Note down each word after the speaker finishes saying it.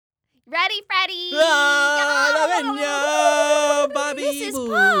Ready, Freddy? This is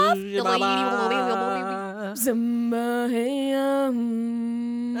Puff. You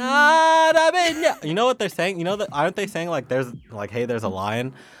know what they're saying? You know that aren't they saying like there's like hey there's a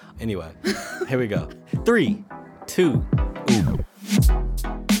lion? Anyway, here we go. 3, 2.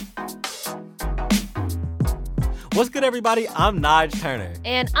 What's good, everybody? I'm Nige Turner.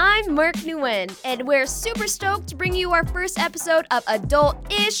 And I'm Merk Nguyen, and we're super stoked to bring you our first episode of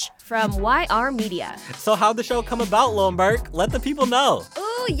Adult-ish from YR Media. So how'd the show come about, Lil Merk? Let the people know.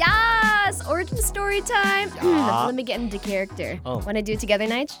 Ooh, yes! Origin story time. Yeah. Let me get into character. Oh. Want to do it together,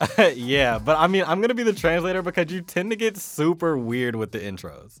 Nige? Yeah, but I mean, I'm gonna be the translator because you tend to get super weird with the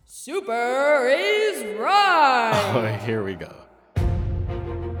intros. Super is right! Oh, here we go.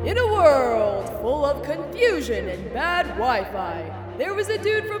 In a world full of confusion and bad Wi-Fi, there was a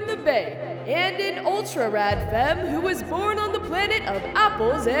dude from the Bay and an ultra-rad femme who was born on the planet of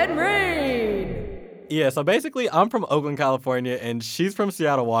apples and rain. Yeah, so basically, I'm from Oakland, California, and she's from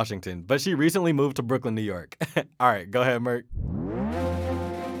Seattle, Washington, but she recently moved to Brooklyn, New York. All right, go ahead, Merk.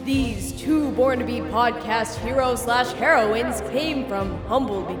 These two born-to-be podcast heroes/heroines came from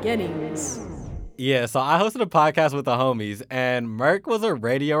humble beginnings. Yeah, so I hosted a podcast with the homies, and Merk was a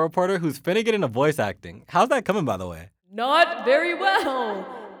radio reporter who's finna get into voice acting. How's that coming, by the way? Not very well.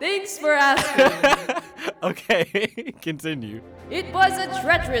 Thanks for asking. Okay, continue. It was a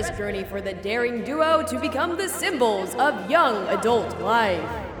treacherous journey for the daring duo to become the symbols of young adult life.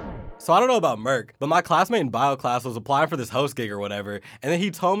 So I don't know about Merk, but my classmate in bio class was applying for this host gig or whatever, and then he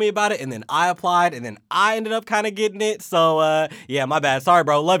told me about it, and then I applied, and then I ended up kind of getting it, so yeah, my bad. Sorry,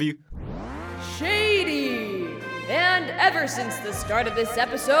 bro. Love you. Shady! And ever since the start of this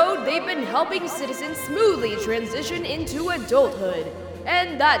episode, they've been helping citizens smoothly transition into adulthood.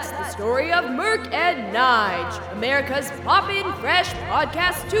 And that's the story of Merk and Nige, America's poppin' fresh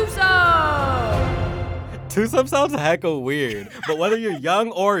podcast twosome! Twosome sounds hecka weird, but whether you're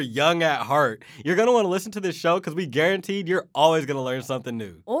young or young at heart, you're gonna want to listen to this show because we guaranteed you're always gonna learn something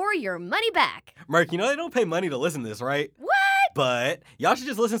new. Or your money back. Merk, you know they don't pay money to listen to this, right? What? But y'all should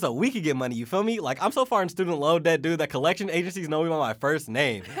just listen so we could get money, you feel me? Like, I'm so far in student loan debt, dude, that collection agencies know me by my first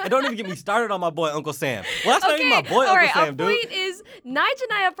name. And don't even get me started on my boy Uncle Sam. Well, that's not even my boy Uncle Sam, dude. Our point is, Nige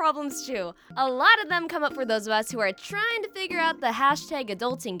and I have problems too. A lot of them come up for those of us who are trying to figure out the hashtag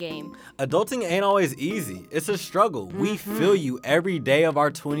adulting game. Adulting ain't always easy. It's a struggle. We feel you every day of our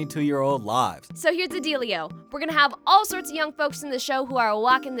 22-year-old lives. So here's the dealio. We're gonna have all sorts of young folks in the show who are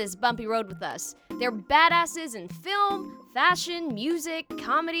walking this bumpy road with us. They're badasses in film, fashion, music,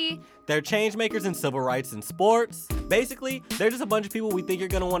 comedy. They're change makers in civil rights and sports. Basically, they're just a bunch of people we think you're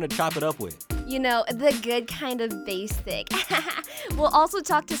gonna want to chop it up with. You know, the good kind of basic. We'll also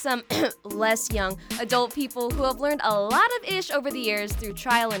talk to some less young adult people who have learned a lot of ish over the years through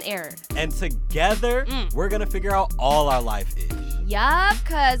trial and error. And together, we're gonna figure out all our life ish. Yup,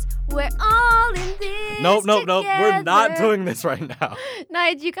 cause we're all in this Nope. We're not together. doing this right now.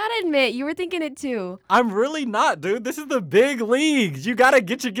 Nige, you gotta admit, you were thinking it too. I'm really not, dude. This is the big leagues. You gotta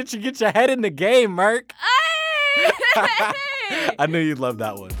get your head in the game, Merk. Hey! I knew you'd love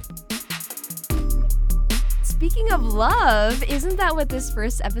that one. Speaking of love, isn't that what this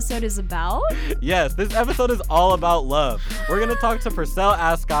first episode is about? Yes, this episode is all about love. We're gonna talk to Purcell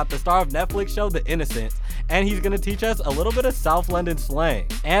Ascot, the star of Netflix show The Innocents, and he's gonna teach us a little bit of South London slang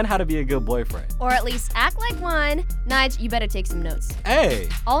and how to be a good boyfriend. Or at least act like one. Nige, you better take some notes. Hey!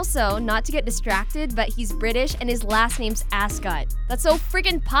 Also, not to get distracted, but he's British and his last name's Ascot. That's so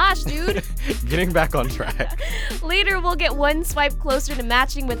freaking posh, dude. Getting back on track. Later, we'll get one swipe closer to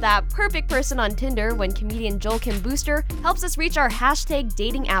matching with that perfect person on Tinder when comedian Joel Kim Booster helps us reach our hashtag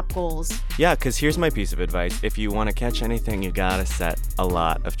dating app goals. Yeah, because here's my piece of advice. If you want to catch anything, you gotta set a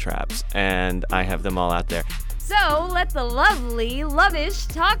lot of traps. And I have them all out there. So, let the lovely, lovish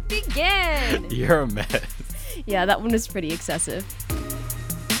talk begin. You're a mess. Yeah, that one was pretty excessive.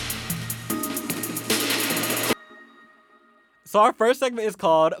 So our first segment is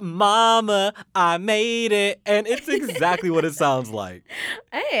called Mama, I Made It, and it's exactly what it sounds like.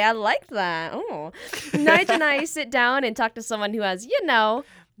 Hey, I like that. Oh. Nige and I sit down and talk to someone who has,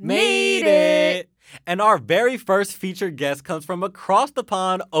 made it. And our very first featured guest comes from across the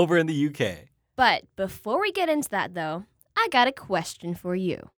pond over in the UK. But before we get into that, though, I got a question for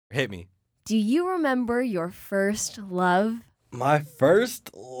you. Hit me. Do you remember your first love? My first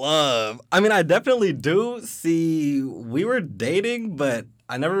love. I mean, I definitely do. See, we were dating, but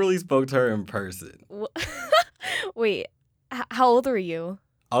I never really spoke to her in person. Wait, how old were you?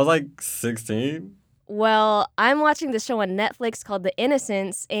 I was like 16. Well, I'm watching this show on Netflix called The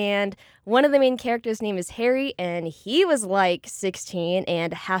Innocents, and one of the main characters' name is Harry, and he was like 16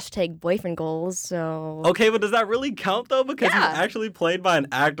 and hashtag boyfriend goals, so... Okay, but does that really count, though? Because Yeah. he's actually played by an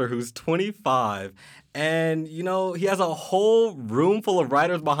actor who's 25, and, you know, he has a whole room full of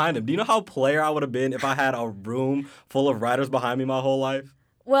writers behind him. Do you know how player I would have been if I had a room full of writers behind me my whole life?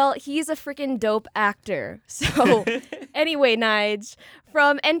 Well, he's a freaking dope actor. So, anyway, Nige,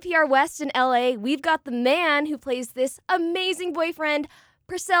 from NPR West in LA, we've got the man who plays this amazing boyfriend.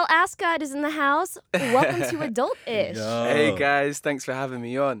 Purcell Ascot is in the house. Welcome to Adult-ish. Yo. Hey guys, thanks for having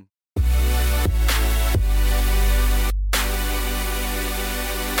me on.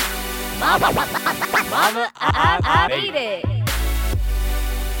 Mama, I made it.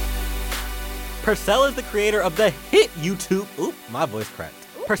 Purcell is the creator of the hit YouTube. Oop, my voice cracked.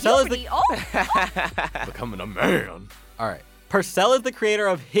 Purcell is the becoming a man. All right. Purcell is the creator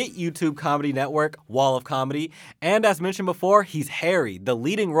of hit YouTube comedy network Wall of Comedy, and as mentioned before, he's Harry, the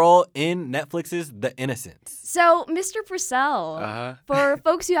leading role in Netflix's The Innocents. So, Mr. Purcell, for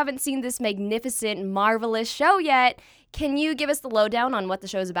folks who haven't seen this magnificent, marvelous show yet, can you give us the lowdown on what the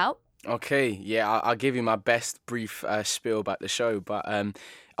show's about? Okay, yeah, I'll give you my best brief spiel about the show, but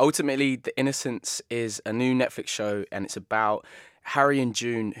ultimately, The Innocents is a new Netflix show, and it's about Harry and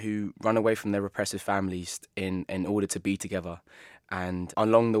June who run away from their repressive families in order to be together. And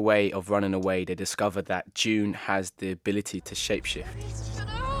along the way of running away, they discover that June has the ability to shapeshift.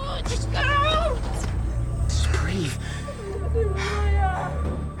 Just breathe.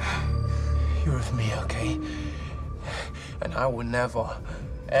 You're with me, okay? And I will never,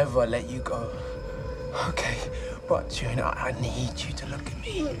 ever let you go. Okay? But, June, I need you to look at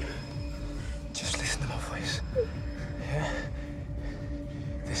me. Just listen to my voice. Yeah?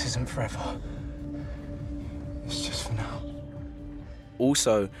 This isn't forever. It's just for now.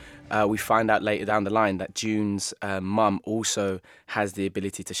 Also, we find out later down the line that June's mum also has the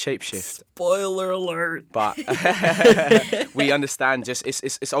ability to shapeshift. Spoiler alert. But we understand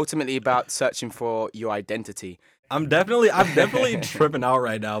it's ultimately about searching for your identity. I'm definitely tripping out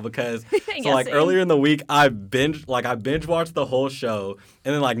right now because Yeah, same. earlier in the week I binge watched the whole show,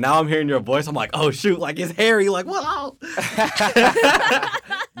 and then now I'm hearing your voice, I'm like, oh shoot, it's Harry, wow.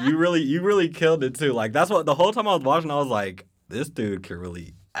 You really killed it too. That's what the whole time I was watching I was like, this dude can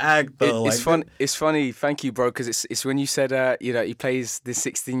really act though. It's fun. It's funny. Thank you, bro. Because it's when you said he plays this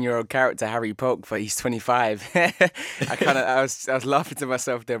 16-year-old character Harry Polk, but he's 25. I was laughing to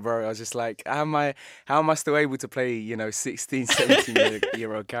myself there, bro. I was just like, how am I still able to play 16,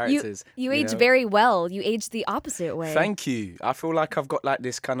 17-year-old characters? You age very well. You age the opposite way. Thank you. I feel like I've got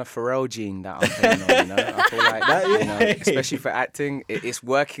this kind of Pharrell gene that I'm playing on. I feel like that, especially for acting, it's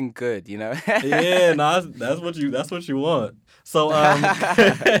working good. Yeah, no, that's what you want. So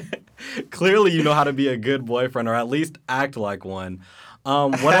clearly you know how to be a good boyfriend, or at least act like one.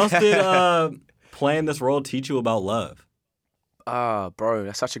 What else did playing this role teach you about love? Bro,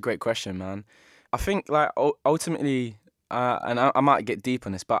 that's such a great question, man. I think ultimately, and I might get deep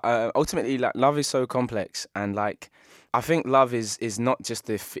on this, but ultimately, love is so complex, and I think love is not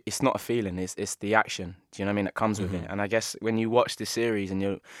just it's not a feeling, it's the action. Do you know what I mean? That comes with it. And I guess when you watch the series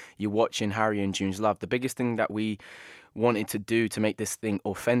and you're watching Harry and June's love, the biggest thing that we wanted to do to make this thing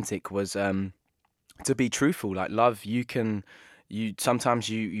authentic was to be truthful. Love, sometimes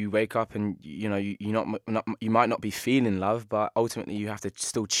you wake up and you might not be feeling love, but ultimately you have to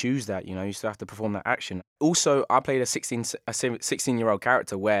still choose that. You still have to perform that action. Also, I played a 16-year-old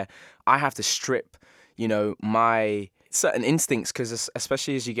character where I have to strip my certain instincts, because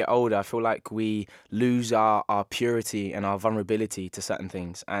especially as you get older, I feel like we lose our purity and our vulnerability to certain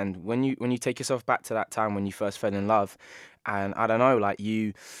things. And when you take yourself back to that time when you first fell in love, and I don't know,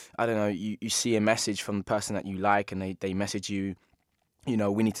 you see a message from the person that you like, and they message you,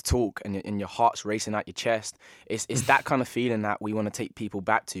 we need to talk, and your heart's racing out your chest. It's that kind of feeling that we want to take people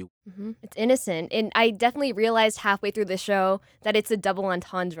back to. Mm-hmm. It's innocent. And I definitely realized halfway through the show that it's a double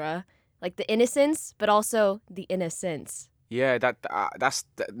entendre. The innocence, but also the innocence. Yeah, that's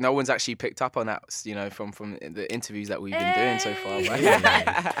no one's actually picked up on that, from the interviews that we've been doing so far.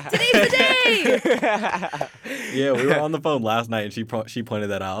 Today's the day! Yeah, we were on the phone last night, and she pointed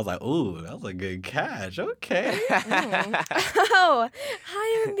that out. I was like, ooh, that was a good catch. Okay. Oh,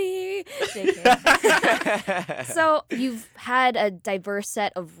 hire me. JK. So you've had a diverse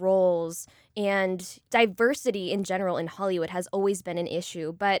set of roles, and diversity in general in Hollywood has always been an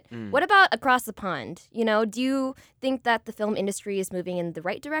issue. But what about across the pond? Do you think that the film industry is moving in the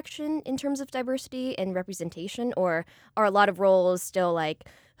right direction in terms of diversity and representation? Or are a lot of roles still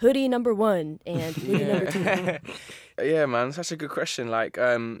hoodie number 1 and hoodie number 2? Yeah, man, such a good question. Like,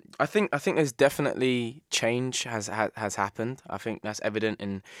 I think there's definitely change has happened. I think that's evident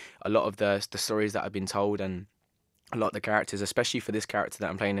in a lot of the stories that have been told, and a lot of the characters, especially for this character that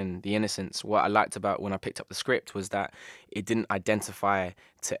I'm playing in The Innocents. What I liked about when I picked up the script was that it didn't identify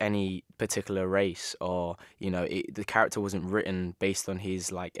to any particular race, or the character wasn't written based on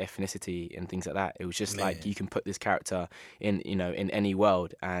his like ethnicity and things like that. It was just like, you can put this character in in any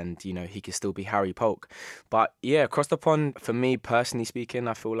world, and he could still be Harry Polk. But yeah, across the pond, for me personally speaking,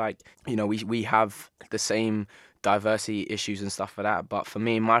 I feel like we have the same diversity issues and stuff like that. But for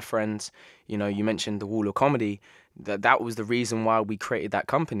me and my friends, you mentioned the Wall of Comedy. That was the reason why we created that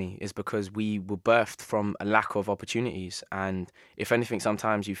company, is because we were birthed from a lack of opportunities. And if anything,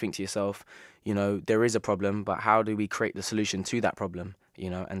 sometimes you think to yourself, there is a problem, but how do we create the solution to that problem,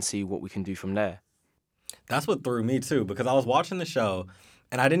 and see what we can do from there. That's what threw me too, because I was watching the show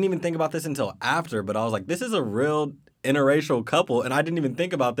and I didn't even think about this until after, but I was like, this is a real interracial couple, and I didn't even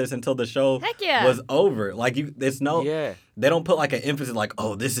think about this until the show was over. Like, they don't put like an emphasis like,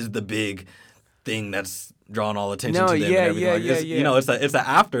 oh, this is the big thing that's drawing all attention to them and everything. It's an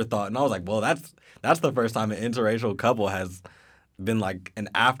afterthought. And I was like, well, that's the first time an interracial couple has been like an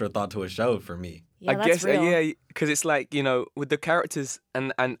afterthought to a show for me. Yeah, I guess, because it's like, with the characters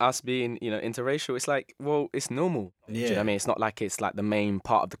and us being, interracial, it's like, well, it's normal. Yeah. Do you know what I mean? It's not like it's like the main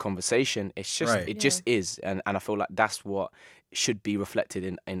part of the conversation. It's just, just is. And I feel like that's what should be reflected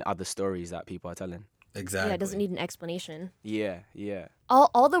in other stories that people are telling. Exactly. Yeah, it doesn't need an explanation. Yeah.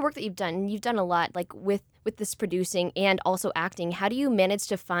 All the work that you've done a lot, like with this producing and also acting. How do you manage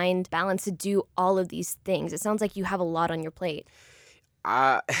to find balance to do all of these things? It sounds like you have a lot on your plate.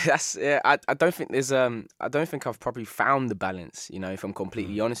 I don't think I've probably found the balance, if I'm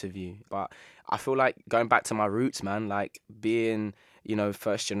completely honest with you. But I feel like going back to my roots, man, like being,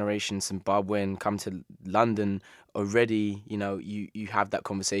 first generation Zimbabwean, come to London already, you have that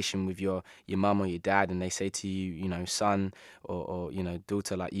conversation with your mum or your dad, and they say to you, son or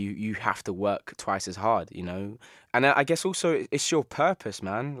daughter, like you have to work twice as hard, And I guess also it's your purpose,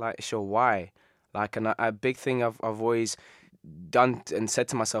 man, like it's your why. Like, and a big thing I've always done and said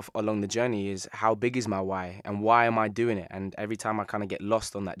to myself along the journey is, how big is my why, and why am I doing it? And every time I kind of get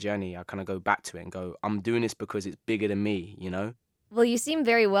lost on that journey, I kind of go back to it and go, I'm doing this because it's bigger than me, Well, you seem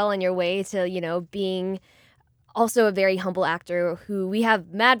very well on your way to, being also a very humble actor who we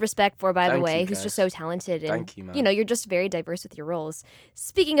have mad respect for, by the way, who's just so talented. And, Thank you, man. You're just very diverse with your roles.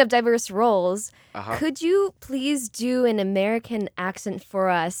 Speaking of diverse roles, could you please do an American accent for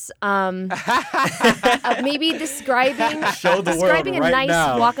us? Maybe describing a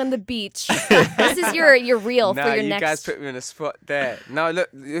nice walk on the beach. This is your reel for your next. You guys put me on the spot there. No, look,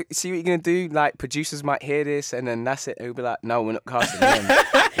 see what you're gonna do. Like, producers might hear this, and then that's it. They'll be like, "No, we're not casting him."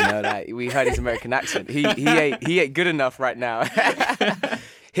 Like, we heard his American accent. He ain't good enough right now.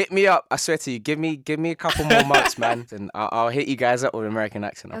 Hit me up. I swear to you. Give me a couple more months, man, and I'll hit you guys up with an American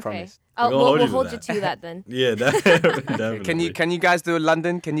accent. I promise. We'll hold you to that then. Yeah, definitely. Can you guys do a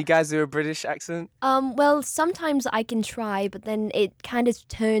London? Can you guys do a British accent? Well, sometimes I can try, but then it kind of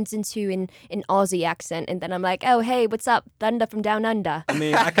turns into an Aussie accent, and then I'm like, oh, hey, what's up? Thunder from down under. I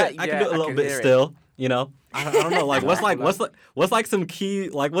mean, I can do it a little bit still. I don't know. Like, what's some key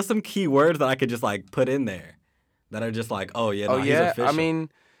words that I could just like put in there that are just like, he's official. I mean,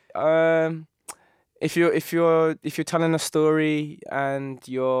 if you're telling a story and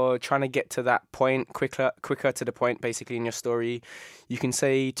you're trying to get to that point quicker to the point, basically in your story, you can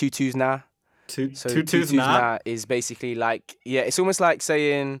say tutus nah. Tutus nah is basically like, it's almost like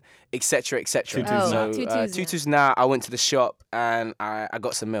saying etc. Tutus nah, I went to the shop and I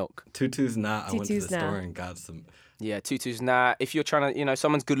got some milk. Tutus nah, I went to the store and got some. Yeah, tutus nah. If you're trying to,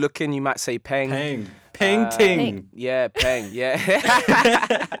 someone's good looking, you might say peng. Peng ting. Yeah, peng. Yeah.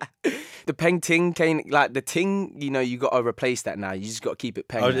 The peng ting, like the ting, you got to replace that now. You just got to keep it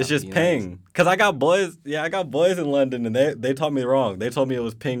peng. It's just peng. Because I got boys in London and they taught me wrong. They told me it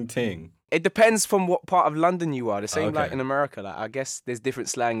was peng ting. It depends from what part of London you are. The same like in America. Like, I guess there's different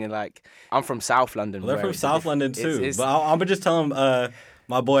slang. And like, I'm from South London. Well, they're from South London too. But I'm gonna just tell them.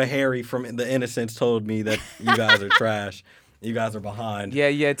 My boy Harry from The Innocents told me that you guys are trash. You guys are behind.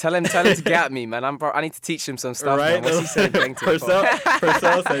 Yeah. Tell him to get at me, man. I need to teach him some stuff. Right? Man. What's he saying? Purcell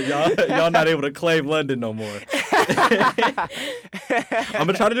said y'all not able to claim London no more. I'm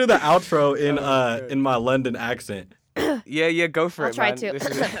gonna try to do the outro in my London accent. Yeah, go for it, man. I'll try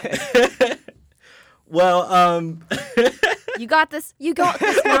to. Well, You got this. You got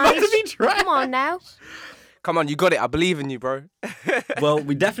this, Nige. Come on now. Come on, you got it. I believe in you, bro. Well,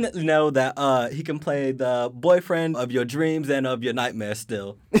 we definitely know that he can play the boyfriend of your dreams and of your nightmares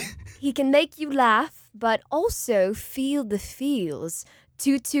still. He can make you laugh, but also feel the feels.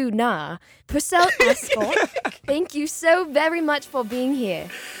 Tutu na. Purcell Ascot, thank you so very much for being here.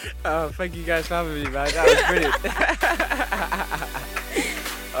 Oh, thank you guys for having me, man. That was brilliant.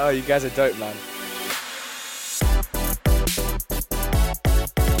 Oh, you guys are dope, man.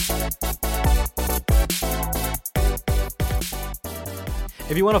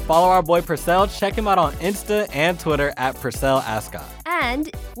 If you want to follow our boy Purcell, check him out on Insta and Twitter at Purcell Ascot. And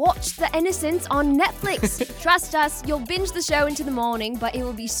watch The Innocents on Netflix. Trust us, you'll binge the show into the morning, but it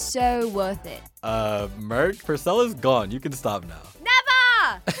will be so worth it. Merc, Purcell is gone. You can stop now. Never!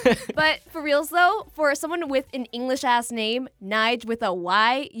 But for reals though, for someone with an English ass name, Nige with a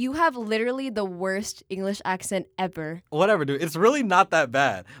Y, you have literally the worst English accent ever. Whatever, dude. It's really not that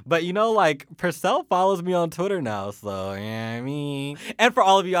bad. But you know, like, Purcell follows me on Twitter now, so yeah, I mean. And for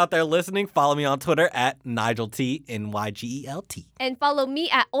all of you out there listening, follow me on Twitter at NigelT, NYGELT. And follow me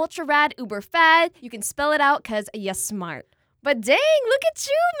at UltraRadUberFad. You can spell it out because you're smart. But dang, look at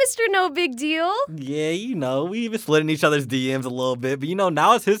you, Mr. No Big Deal. Yeah, you know, we even slid in each other's DMs a little bit. But you know,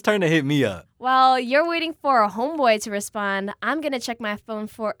 now it's his turn to hit me up. While you're waiting for a homeboy to respond, I'm going to check my phone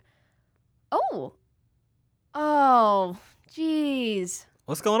for... Oh, jeez.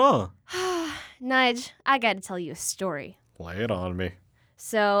 What's going on? Nige, I got to tell you a story. Lay it on me.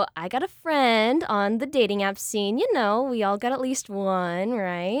 So I got a friend on the dating app scene. You know, we all got at least one,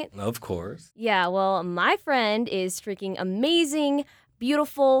 right? Of course. Yeah, well, my friend is freaking amazing,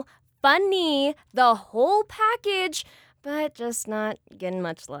 beautiful, funny, the whole package, but just not getting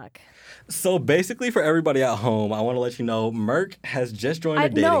much luck. So basically, for everybody at home, I want to let you know Merc has just joined a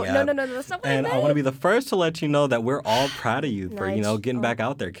dating app. No, that's not what I And meant. I want to be the first to let you know that we're all proud of you for, Nige. getting back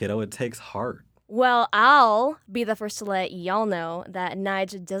out there, kiddo. It takes heart. Well, I'll be the first to let y'all know that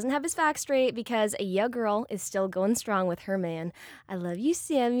Nige doesn't have his facts straight because your girl is still going strong with her man. I love you,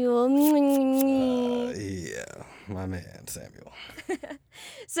 Samuel. Yeah, my man, Samuel.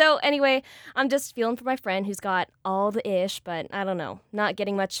 So anyway, I'm just feeling for my friend who's got all the ish, but I don't know, not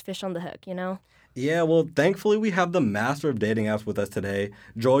getting much fish on the hook, you know? Yeah, well, thankfully we have the master of dating apps with us today.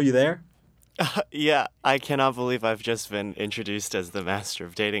 Joel, you there? Yeah, I cannot believe I've just been introduced as the master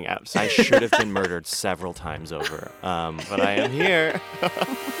of dating apps. I should have been murdered several times over, but I am here.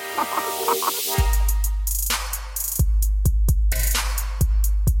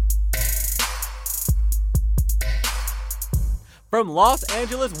 From Los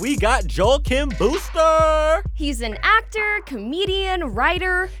Angeles, we got Joel Kim Booster. He's an actor, comedian,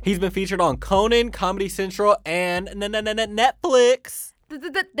 writer. He's been featured on Conan, Comedy Central, and Netflix.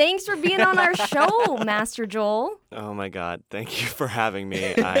 Thanks for being on our show, Master Joel. Oh my God, thank you for having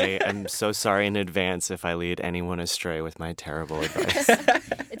me. I am so sorry in advance if I lead anyone astray with my terrible advice.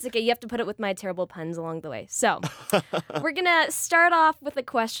 It's okay, you have to put it with my terrible puns along the way. So, we're gonna start off with a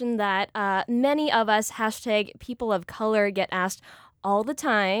question that many of us, #people of color, get asked all the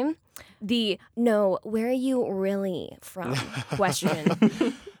time. The, no, where are you really from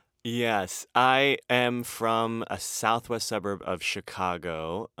question. Yes, I am from a southwest suburb of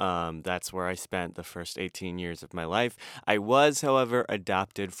Chicago. That's where I spent the first 18 years of my life. I was, however,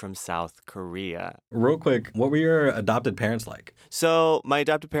 adopted from South Korea. Real quick, what were your adopted parents like? So my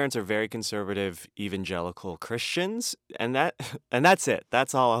adopted parents are very conservative evangelical Christians, and that's it.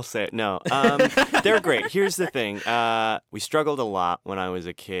 That's all I'll say. No, they're great. Here's the thing. We struggled a lot when I was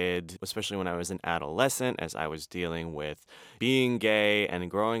a kid, especially when I was an adolescent, as I was dealing with being gay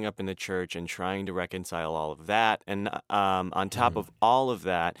and growing up in the church and trying to reconcile all of that. And on top of all of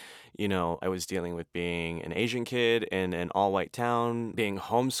that, you know, I was dealing with being an Asian kid in an all-white town, being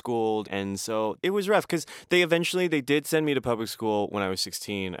homeschooled. And so it was rough because they did send me to public school when I was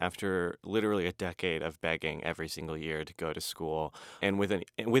 16 after literally a decade of begging every single year to go to school. And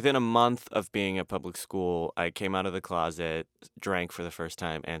within a month of being at public school, I came out of the closet, drank for the first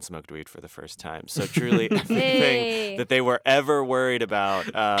time, and smoked weed for the first time. So truly everything that they were ever worried about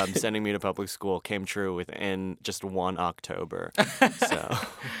sending me to public school came true within just one October.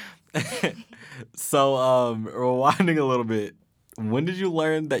 So, rewinding a little bit, when did you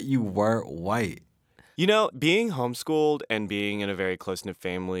learn that you weren't white? You know, being homeschooled and being in a very close-knit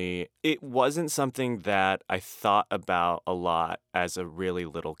family, it wasn't something that I thought about a lot as a really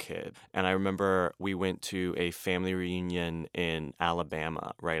little kid. And I remember we went to a family reunion in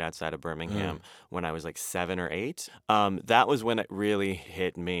Alabama, right outside of Birmingham, when I was like 7 or 8. That was when it really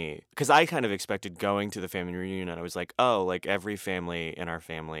hit me. Because I kind of expected going to the family reunion, and I was like, oh, like every family in our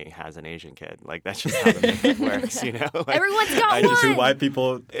family has an Asian kid. Like, that's just how the movie works, you know? Like, Everyone's got Just one. two white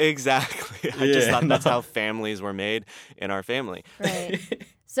people. Exactly. I just thought that's how families were made in our family. Right.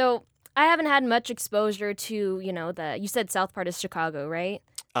 So I haven't had much exposure to, you said south part of Chicago, right?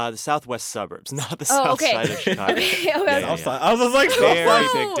 The southwest suburbs, not the south okay. side of Chicago. Okay. South side. I was just like, Very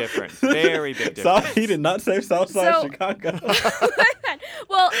South big difference. Very big difference. South, he did not say south side So- Chicago.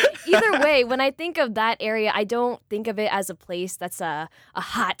 Well, either way, when I think of that area, I don't think of it as a place that's a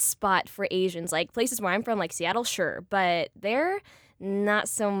hot spot for Asians. Like places where I'm from, like Seattle, sure, but there, not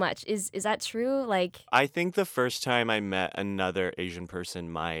so much. Is that true? Like, I think the first time I met another Asian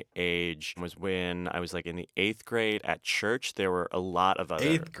person my age was when I was like in the 8th grade at church. There were a lot of other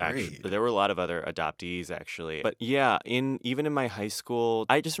 8th grade. there were a lot of other adoptees actually. But yeah, even in my high school,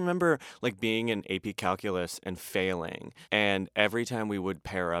 I just remember like being in AP Calculus and failing. And every time we would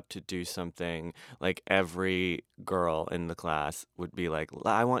pair up to do something, like every girl in the class would be like,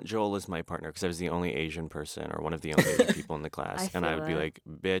 I want Joel as my partner because I was the only Asian person or one of the only Asian people in the class. And I would be like,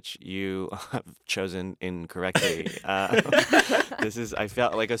 bitch, you have chosen incorrectly. I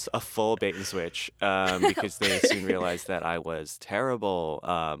felt like a full bait and switch because they soon realized that I was terrible,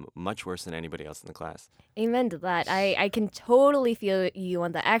 much worse than anybody else in the class. amen to that. I can totally feel you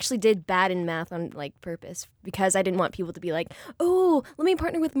on that. I actually did bad in math on like purpose because I didn't want people to be like, oh, let me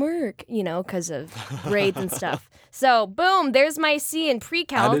partner with Merc, because of grades and stuff. So boom, there's my C in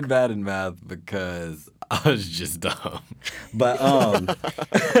pre-calc. I did bad in math because I was just dumb. But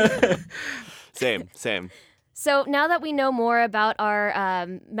Same. So now that we know more about our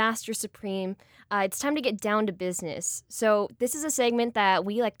Master Supreme, it's time to get down to business. So this is a segment that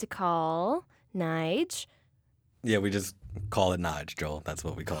we like to call Nige. yeah, we just call it Nudge, Joel. That's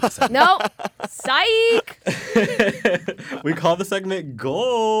what we call it. No, psych. We call the segment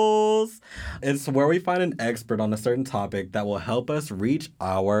Goals. It's where we find an expert on a certain topic that will help us reach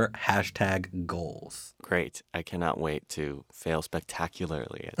our hashtag goals. Great. I cannot wait to fail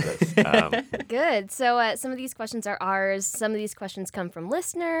spectacularly at this. Good. So some of these questions are ours. Some of these questions come from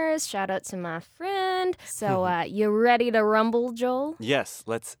listeners. Shout out to my friend. So you ready to rumble, Joel? Yes,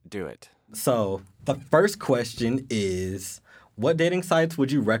 let's do it. So the first question is, what dating sites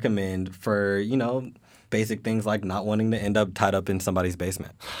would you recommend for, basic things like not wanting to end up tied up in somebody's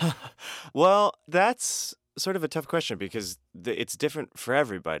basement? Well, that's sort of a tough question because it's different for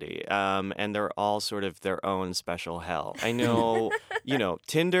everybody, and they're all sort of their own special hell. I know,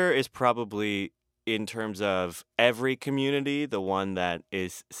 Tinder is probably, in terms of every community, the one that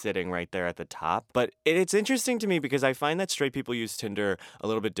is sitting right there at the top. But it's interesting to me because I find that straight people use Tinder a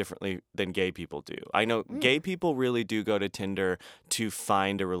little bit differently than gay people do. I know gay people really do go to Tinder to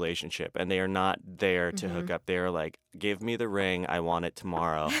find a relationship, and they are not there to hook up. They are like, give me the ring. I want it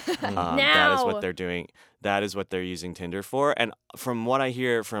tomorrow. That is what they're doing. That is what they're using Tinder for. And from what I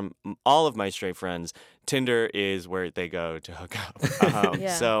hear from all of my straight friends, Tinder is where they go to hook up.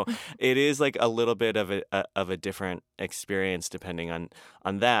 Yeah. So it is like a little bit of a different experience depending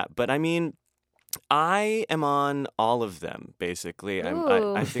on that. But I mean, I am on all of them, basically.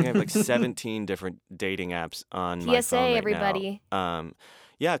 I think I have like 17 different dating apps on my PSA, phone right everybody. now.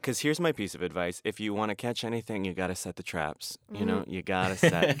 Yeah, because here's my piece of advice. If you want to catch anything, you got to set the traps. You got to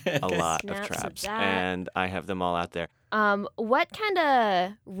set a lot of Snaps of traps. that. And I have them all out there. What kind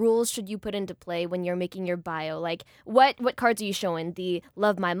of rules should you put into play when you're making your bio? Like, what cards are you showing? The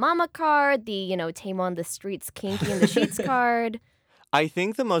Love My Mama card, the, Tame on the Streets Kinky in the Sheets card? I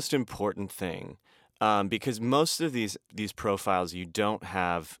think the most important thing, because most of these profiles, you don't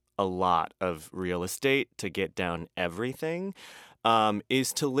have a lot of real estate to get down everything,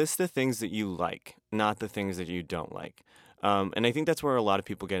 is to list the things that you like, not the things that you don't like. And I think that's where a lot of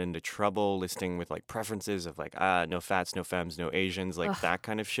people get into trouble, listing with like preferences of like, no fats, no femmes, no Asians, like that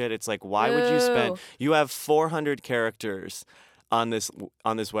kind of shit. It's like, why would you you have 400 characters on this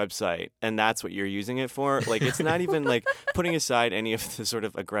website, and that's what you're using it for? Like, it's not even like putting aside any of the sort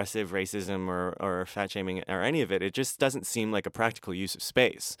of aggressive racism or fat shaming or any of it. It just doesn't seem like a practical use of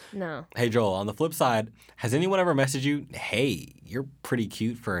space. No. Hey, Joel, on the flip side, has anyone ever messaged you, hey, you're pretty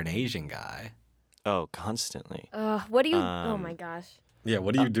cute for an Asian guy? Oh, constantly. What do you... oh, my gosh. Yeah,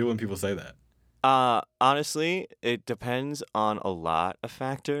 what do you do when people say that? Honestly, it depends on a lot of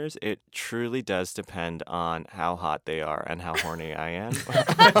factors. It truly does depend on how hot they are and how horny I am.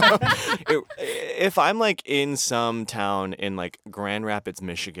 If I'm like in some town in like Grand Rapids,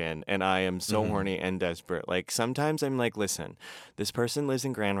 Michigan, and I am so horny and desperate, like sometimes I'm like, listen, this person lives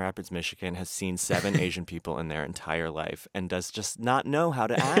in Grand Rapids, Michigan, has seen 7 Asian people in their entire life and does just not know how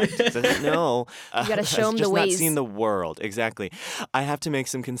to act. Doesn't know. You gotta show has them the just ways. not seen the world. Exactly. I have to make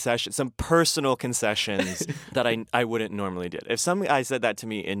some concessions, some personal little concessions that I wouldn't normally do. If some guy said that to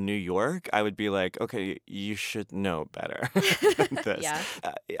me in New York, I would be like, okay, you should know better than this. Yeah.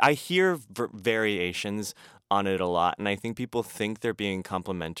 I hear variations on it a lot, and I think people think they're being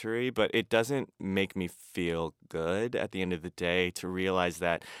complimentary, but it doesn't make me feel good at the end of the day to realize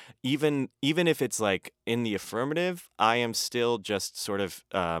that even if it's like in the affirmative, I am still just sort of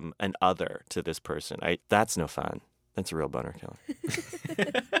an other to this person. That's no fun. That's a real boner killer.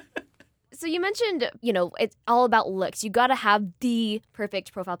 So you mentioned, it's all about looks. You got to have the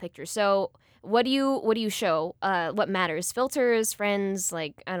perfect profile picture. So what do you show? What matters? Filters, friends,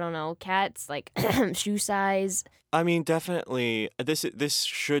 like, I don't know, cats, like shoe size. I mean, definitely, this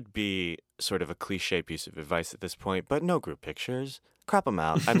should be sort of a cliche piece of advice at this point, but no group pictures. Crop them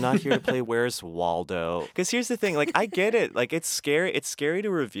out. I'm not here to play Where's Waldo. Because here's the thing, like, I get it. Like, it's scary. It's scary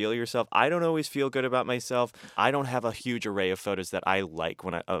to reveal yourself. I don't always feel good about myself. I don't have a huge array of photos that I like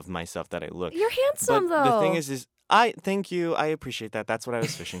of myself that I look. You're handsome, but though. the thing is thank you. I appreciate that. That's what I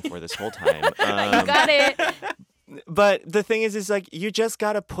was fishing for this whole time. You got it. But the thing is like, you just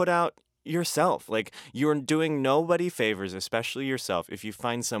got to put out yourself. Like, you're doing nobody favors, especially yourself, if you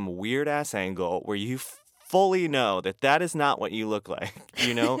find some weird ass angle where you fully know that is not what you look like,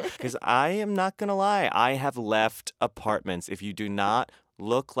 Because I am not going to lie. I have left apartments. If you do not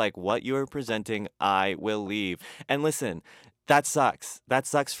look like what you are presenting, I will leave. And listen, that sucks. That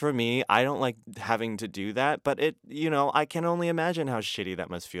sucks for me. I don't like having to do that, but I can only imagine how shitty that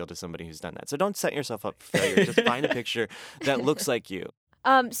must feel to somebody who's done that. So don't set yourself up for failure. Just find a picture that looks like you.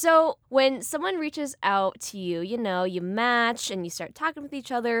 So when someone reaches out to you, you match and you start talking with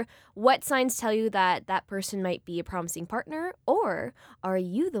each other, what signs tell you that that person might be a promising partner, or are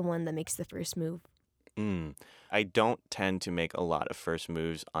you the one that makes the first move? I don't tend to make a lot of first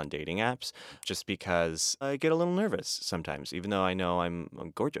moves on dating apps just because I get a little nervous sometimes, even though I know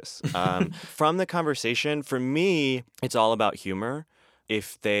I'm gorgeous. From the conversation, for me, it's all about humor.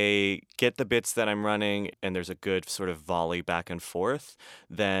 If they get the bits that I'm running and there's a good sort of volley back and forth,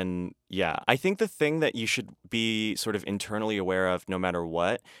 then yeah. I think the thing that you should be sort of internally aware of no matter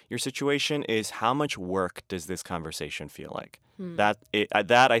what your situation is, how much work does this conversation feel like?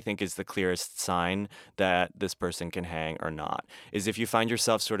 That I think is the clearest sign that this person can hang or not. Is if you find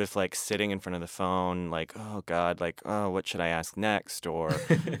yourself sort of like sitting in front of the phone, like, oh God, like, oh, what should I ask next? Or,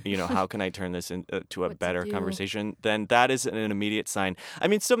 how can I turn this into a better conversation? Then that is an immediate sign. I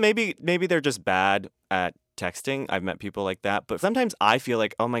mean, so maybe they're just bad at texting. I've met people like that, but sometimes I feel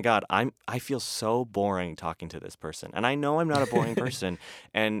like, oh my God, I feel so boring talking to this person, and I know I'm not a boring person.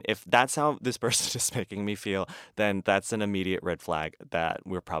 And if that's how this person is making me feel, then that's an immediate red flag that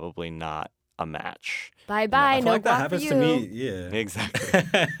we're probably not a match. Bye bye. I feel like that happens to me. Yeah, exactly.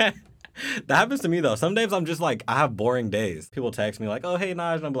 That happens to me though. Some days I'm just like, I have boring days. People text me like, "Oh hey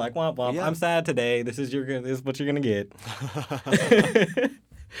Naj," and I'm like, "Womp womp. Yeah. I'm sad today. This is what you're gonna get."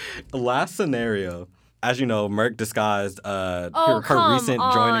 Last scenario. As you know, Merk disguised her recent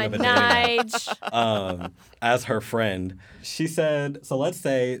joining of a dating app as her friend. She said, so let's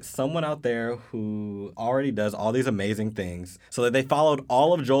say someone out there who already does all these amazing things, so that they followed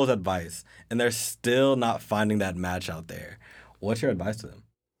all of Joel's advice, and they're still not finding that match out there. What's your advice to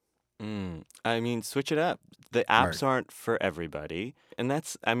them? I mean, switch it up. The apps aren't for everybody. And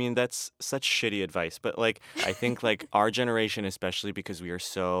that's such shitty advice. But like, I think like our generation, especially because we are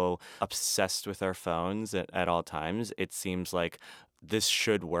so obsessed with our phones at all times, it seems like this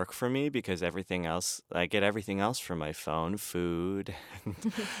should work for me because I get everything else from my phone, food,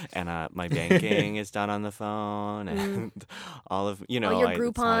 and my banking is done on the phone, and all of, all your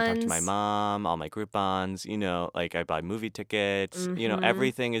that's how I talk to my Groupons. mom, all my Groupons, like I buy movie tickets,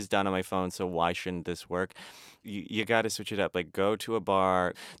 everything is done on my phone, so why shouldn't this work? You got to switch it up. Like, go to a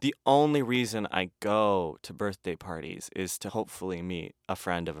bar. The only reason I go to birthday parties is to hopefully meet a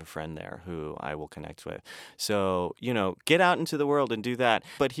friend of a friend there who I will connect with. So, get out into the world and do that.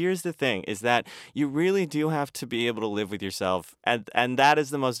 But here's the thing, is that you really do have to be able to live with yourself. And that is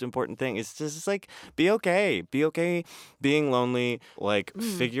the most important thing. It's just like, be okay. Be okay being lonely. Like,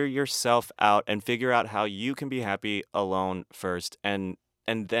 figure yourself out and figure out how you can be happy alone first. And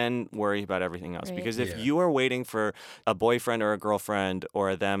then worry about everything else. Right. Because if you are waiting for a boyfriend or a girlfriend or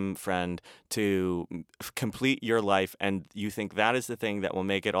a them friend to complete your life, and you think that is the thing that will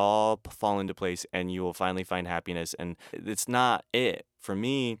make it all fall into place and you will finally find happiness, and it's not it. For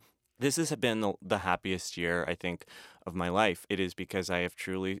me, This has been the happiest year, I think, of my life. It is because I have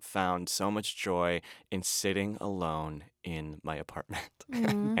truly found so much joy in sitting alone in my apartment.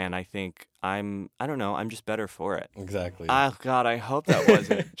 And I think I don't know, I'm just better for it. Exactly. Oh, God, I hope that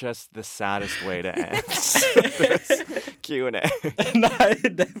wasn't just the saddest way to end this Q&A. No,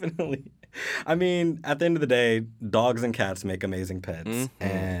 definitely. I mean, at the end of the day, dogs and cats make amazing pets,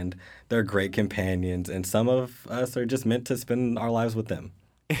 and they're great companions, and some of us are just meant to spend our lives with them.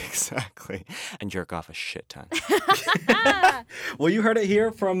 Exactly. And jerk off a shit ton. Well, you heard it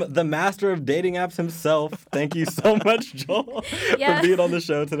here from the master of dating apps himself. Thank you so much, Joel, for being on the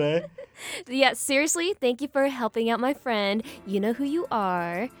show today. Yeah, seriously, thank you for helping out my friend. You know who you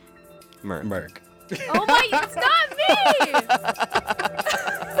are. Merk. Oh my, it's not me!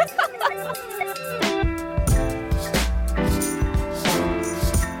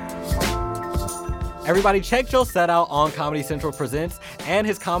 Everybody check Joel's set out on Comedy Central Presents and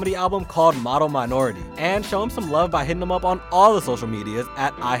his comedy album called Model Minority. And show him some love by hitting him up on all the social medias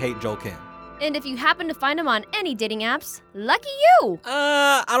at I Hate Joel Kim. And if you happen to find him on any dating apps, lucky you!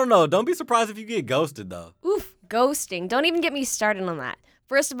 I don't know. Don't be surprised if you get ghosted, though. Oof, ghosting. Don't even get me started on that.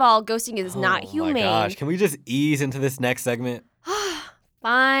 First of all, ghosting is not humane. Oh my gosh, can we just ease into this next segment?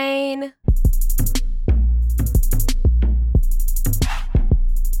 Fine.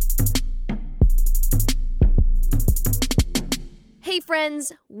 Hey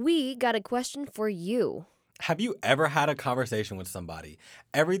friends, we got a question for you. Have you ever had a conversation with somebody?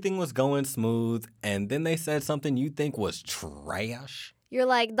 Everything was going smooth, and then they said something you think was trash? You're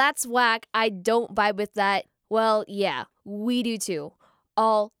like, that's whack, I don't vibe with that. Well, yeah, we do too.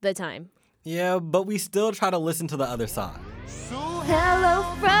 All the time. Yeah, but we still try to listen to the other side. Hello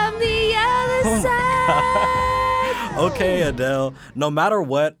from the other side. Okay, Adele. No matter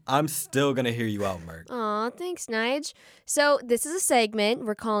what, I'm still gonna hear you out, Merk. Aw, thanks, Nige. So this is a segment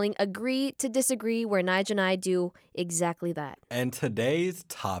we're calling Agree to Disagree, where Nige and I do exactly that. And today's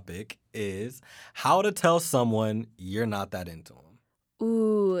topic is how to tell someone you're not that into them.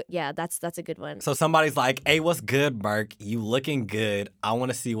 Ooh, yeah, that's a good one. So somebody's like, hey, what's good, Merk? You looking good. I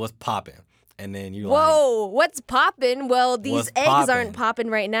want to see what's popping. And then you Whoa, what's poppin'? Well, these what's eggs poppin'? aren't popping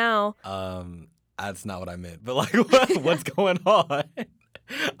right now. That's not what I meant. But like, what's going on?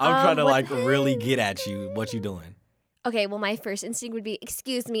 I'm trying to like really get at you. What you doing? Okay, well, my first instinct would be,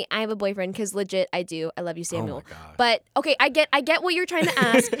 excuse me, I have a boyfriend, because legit, I do. I love you, Samuel. Oh my God. But, okay, I get what you're trying to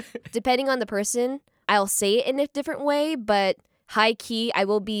ask. Depending on the person, I'll say it in a different way, but high key, I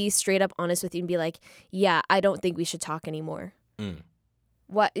will be straight up honest with you and be like, yeah, I don't think we should talk anymore.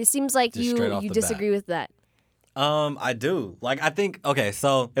 What? It seems like Just you disagree with that. I do. Like, I think, okay,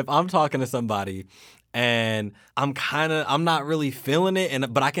 so if I'm talking to somebody and I'm not really feeling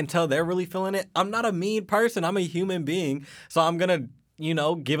it, but I can tell they're really feeling it, I'm not a mean person. I'm a human being. So I'm going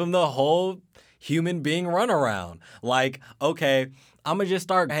to, give them the whole human being runaround. Like, okay, I'm going to just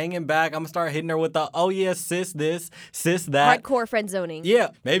start hanging back. I'm going to start hitting her with the, oh yeah, sis this, sis that. Hardcore friend zoning. Yeah,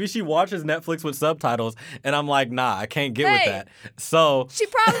 maybe she watches Netflix with subtitles, and I'm like, nah, I can't get with that. So she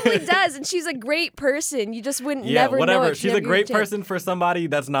probably does, and she's a great person. You just wouldn't yeah, never whatever. know it. She's a great person for somebody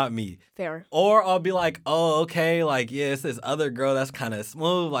that's not me. Fair. Or I'll be like, oh, okay, like, yeah, it's this other girl that's kind of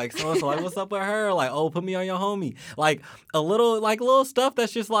smooth, like, so like, what's up with her? Like, oh, put me on your homie. Like, little stuff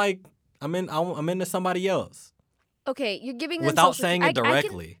that's just like, I'm into somebody else. Okay, you're giving them without social saying it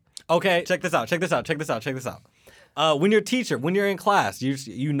directly. Okay, check this out. When you're in class,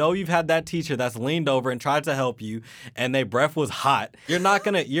 you know you've had that teacher that's leaned over and tried to help you, and their breath was hot. You're not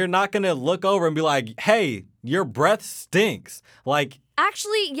gonna look over and be like, hey, your breath stinks. Like,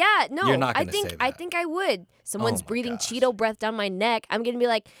 actually, yeah, no. You're not gonna say that. I think I would. Someone's Oh my breathing gosh. Cheeto breath down my neck. I'm gonna be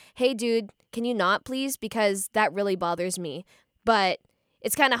like, hey, dude, can you not please? Because that really bothers me. But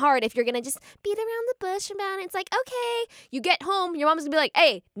it's kind of hard if you're going to just beat around the bush about it. It's like, okay. You get home, your mom's going to be like,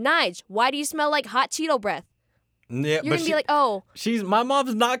 hey, Nige, why do you smell like hot Cheeto breath? yeah, You're going to be like, oh. My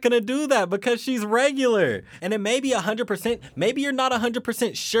mom's not gonna do that because she's regular. And it may be 100%, maybe you're not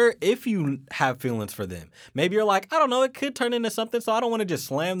 100% sure if you have feelings for them. Maybe you're like, I don't know, it could turn into something, so I don't want to just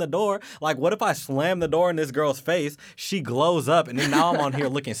slam the door. Like, what if I slam the door in this girl's face, she glows up, and then now I'm on here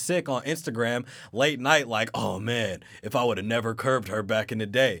looking sick on Instagram late night like, oh man, if I would have never curbed her back in the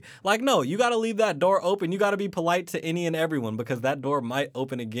day. Like, no, you gotta leave that door open. You gotta be polite to any and everyone because that door might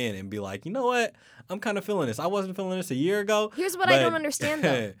open again and be like, you know what? I'm kind of feeling this. I wasn't feeling this a year ago. Here's what I don't understand,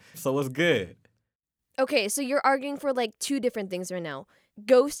 though. So what's good? Okay, so you're arguing for like two different things right now.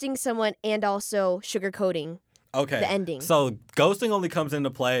 Ghosting someone and also sugarcoating Okay. the ending. So ghosting only comes into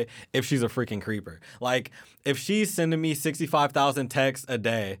play if she's a freaking creeper. Like, if she's sending me 65,000 texts a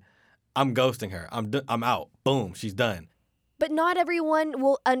day, I'm ghosting her. I'm out. Boom, she's done. But not everyone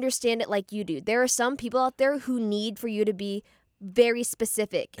will understand it like you do. There are some people out there who need for you to be very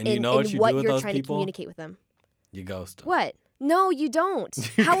specific in what you're trying to communicate with them. You ghost them. What? No, you don't.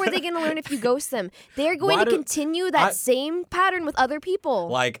 How are they going to learn if you ghost them? They're going to continue that same pattern with other people.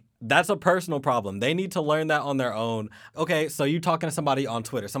 Like, that's a personal problem. They need to learn that on their own. Okay, so you talking to somebody on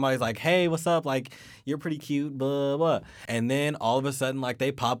Twitter. Somebody's like, hey, what's up? Like, you're pretty cute, blah, blah. And then all of a sudden, like,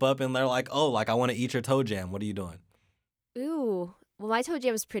 they pop up and they're like, oh, like, I want to eat your toe jam. What are you doing? Ooh. Well, my toe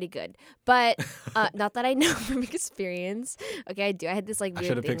jam is pretty good, but not that I know from experience. Okay, I do. I had this like weird I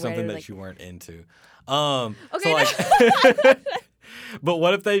should have picked something that like... you weren't into. Okay. So, like, but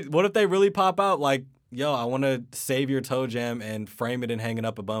what if they really pop out like, yo, I want to save your toe jam and frame it and hang it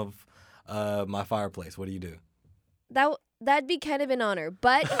up above my fireplace. What do you do? That'd be kind of an honor,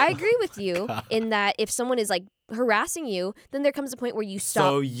 but I agree with you in that if someone is like harassing you, then there comes a point where you stop.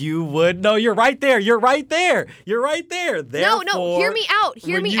 So you would no, you're right there. You're right there. Therefore, no, hear me out.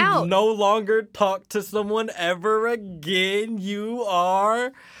 When you no longer talk to someone ever again, you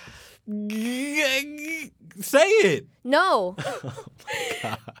are say it. No. Oh my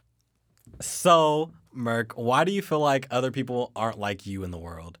God. So, Merk, why do you feel like other people aren't like you in the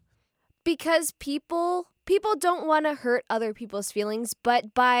world? Because people don't want to hurt other people's feelings,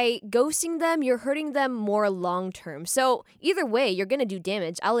 but by ghosting them, you're hurting them more long term. So either way, you're going to do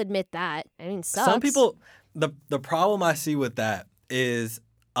damage. I'll admit that. I mean, it sucks. Some people, the problem I see with that is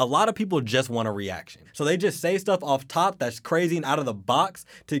a lot of people just want a reaction. So they just say stuff off top that's crazy and out of the box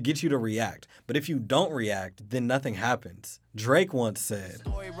to get you to react. But if you don't react, then nothing happens. Drake once said,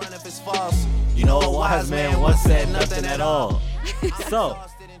 you know, a wise man once said nothing at all. So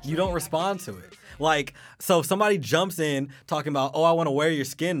you don't respond to it. Like, so if somebody jumps in talking about, oh, I want to wear your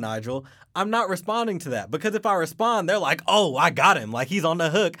skin, Nigel, I'm not responding to that. Because if I respond, they're like, oh, I got him. Like, he's on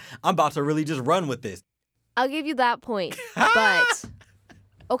the hook. I'm about to really just run with this. I'll give you that point. But,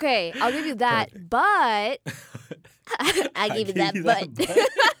 okay, I'll give you that. Perfect. But, I give you that but.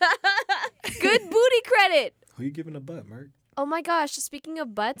 Good booty credit. Who you giving a butt, Merk? Oh my gosh, speaking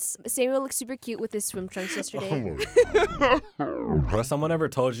of butts, Samuel looked super cute with his swim trunks yesterday. Has someone ever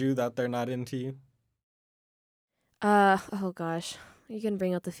told you that they're not into you? Oh gosh. You can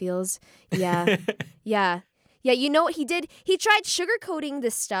bring out the feels. Yeah. Yeah, you know what he did? He tried sugarcoating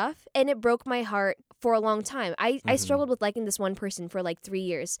this stuff, and it broke my heart for a long time. I struggled with liking this one person for like 3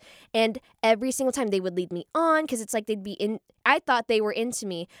 years. And every single time they would lead me on because it's like they'd be in. I thought they were into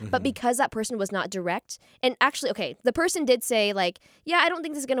me. But because that person was not direct. And actually, okay, the person did say like, yeah, I don't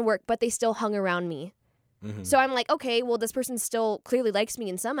think this is going to work. But they still hung around me. So I'm like, okay, well, this person still clearly likes me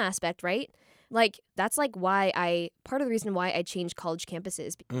in some aspect, right? Like, that's like part of the reason why I changed college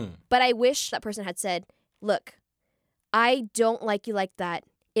campuses. But I wish that person had said, look, I don't like you like that.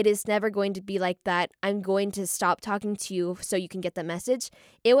 It is never going to be like that. I'm going to stop talking to you so you can get the message.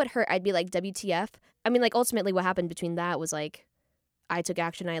 It would hurt. I'd be like, WTF? I mean, like, ultimately what happened between that was like, I took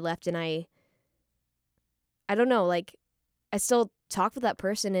action, I left, and I don't know, like, I still talk with that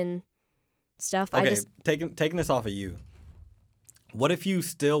person and stuff. Okay, I just... taking this off of you. What if you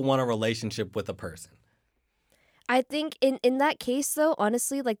still want a relationship with a person? I think in that case, though,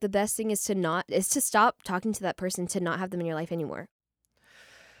 honestly, like the best thing is to stop talking to that person, to not have them in your life anymore.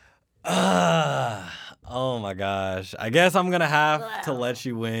 Oh my gosh. I guess I'm going to have to let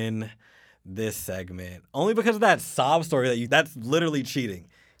you win this segment. Only because of that sob story that's literally cheating.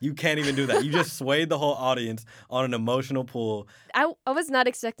 You can't even do that. You just swayed the whole audience on an emotional pool. I was not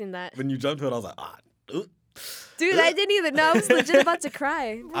expecting that. When you jumped to it, I was like, Dude, I didn't either. No, I was legit about to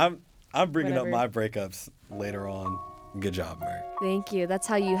cry. I'm bringing up my breakups later on. Good job, Merk. Thank you. That's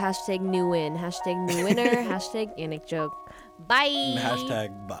how you #new win. #new winner. #Yannick joke. Bye.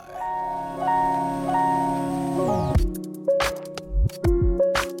 # bye.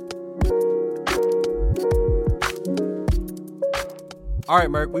 All right,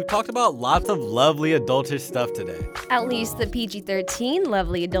 Merk, we've talked about lots of lovely adultish stuff today. At least the PG-13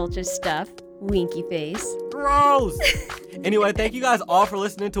 lovely adultish stuff. Winky face. Gross! Anyway, thank you guys all for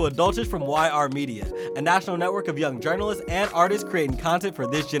listening to Adultish from YR Media, a national network of young journalists and artists creating content for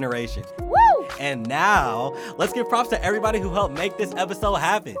this generation. Woo! And now, let's give props to everybody who helped make this episode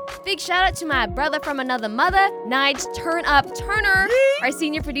happen. Big shout out to my brother from another mother, Nige Turn Up Turner, our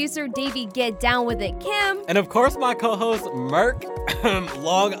senior producer, Davey Get Down With It Kim, and of course my co-host, Merk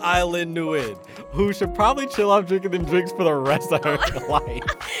Long Island Nguyen, who should probably chill off drinking them drinks for the rest of her life.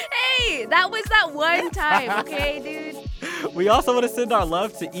 Hey, that was that one time, okay, dude? We also want to send our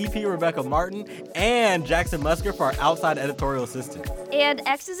love to EP Rebecca Martin and Jackson Musker for our outside editorial assistant. And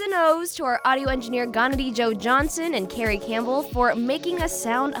X's and O's to our audio engineer Ganadi Joe Johnson and Carrie Campbell for making us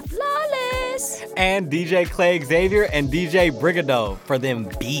sound flawless. Chris. And DJ Clay Xavier and DJ Brigado for them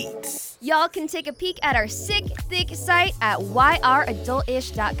beats. Y'all can take a peek at our sick, thick site at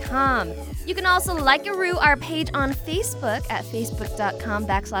yradultish.com. You can also like and rue our page on Facebook at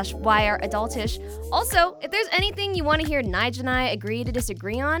facebook.com/yradultish. Also, if there's anything you want to hear Nige and I agree to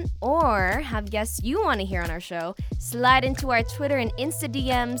disagree on, or have guests you want to hear on our show, slide into our Twitter and Insta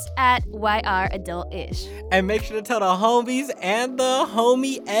DMs at yradultish. And make sure to tell the homies and the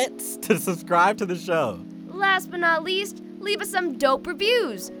homieettes to subscribe to the show. Last but not least, leave us some dope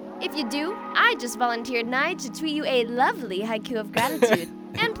reviews. If you do, I just volunteered Nige to tweet you a lovely haiku of gratitude.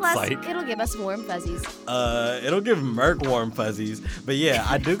 And plus, Psych. it'll give us warm fuzzies. It'll give Merc warm fuzzies. But yeah,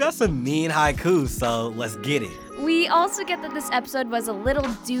 I do got some mean haikus, so let's get it. We also get that this episode was a little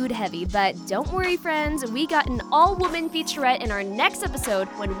dude heavy, but don't worry, friends. We got an all-woman featurette in our next episode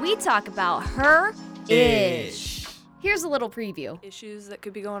when we talk about her ish. Here's a little preview. Issues that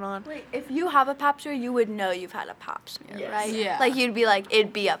could be going on. Wait, if you have a pap smear, you would know you've had a pap smear, Yes. right? Yeah. Like you'd be like,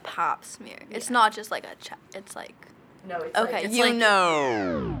 it'd be a pap smear. It's not just like it's like. No, it's Okay, it's you like,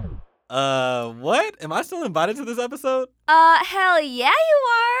 know. What? Am I still invited to this episode? Hell yeah, you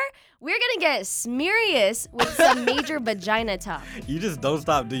are. We're gonna get smurious with some major vagina talk. You just don't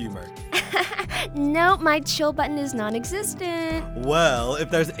stop, do you, Merc? No, my chill button is non-existent. Well,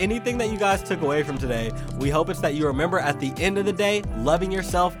 if there's anything that you guys took away from today, we hope it's that you remember at the end of the day, loving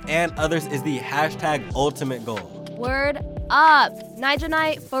yourself and others is the #ultimate goal. Word up. Nige and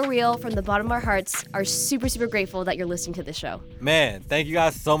I, for real, from the bottom of our hearts, are super, super grateful that you're listening to the show. Man, thank you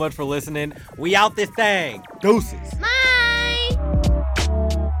guys so much for listening. We out this thing. Deuces. Bye!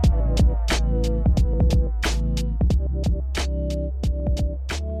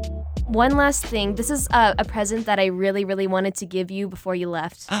 One last thing. This is a present that I really, really wanted to give you before you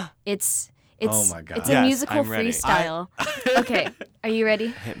left. It's Oh my God. It's a Yes, musical I'm ready. freestyle. Okay, are you ready?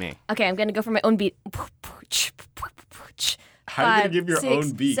 Hit me. Okay, I'm gonna go for my own beat. How are you gonna give your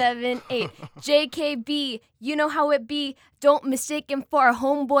own beat? 7, 8. JKB, you know how it be. Don't mistake him for our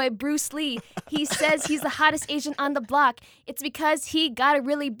homeboy Bruce Lee. He says he's the hottest Asian on the block. It's because he got a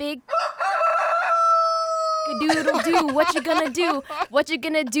really big doodle do. What you gonna do? What you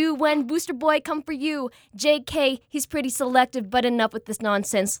gonna do when Booster Boy come for you? JK, he's pretty selective, but enough with this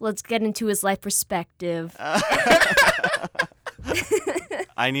nonsense. Let's get into his life perspective.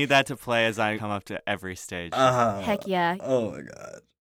 I need that to play as I come up to every stage. Uh-huh. Heck yeah. Oh my God.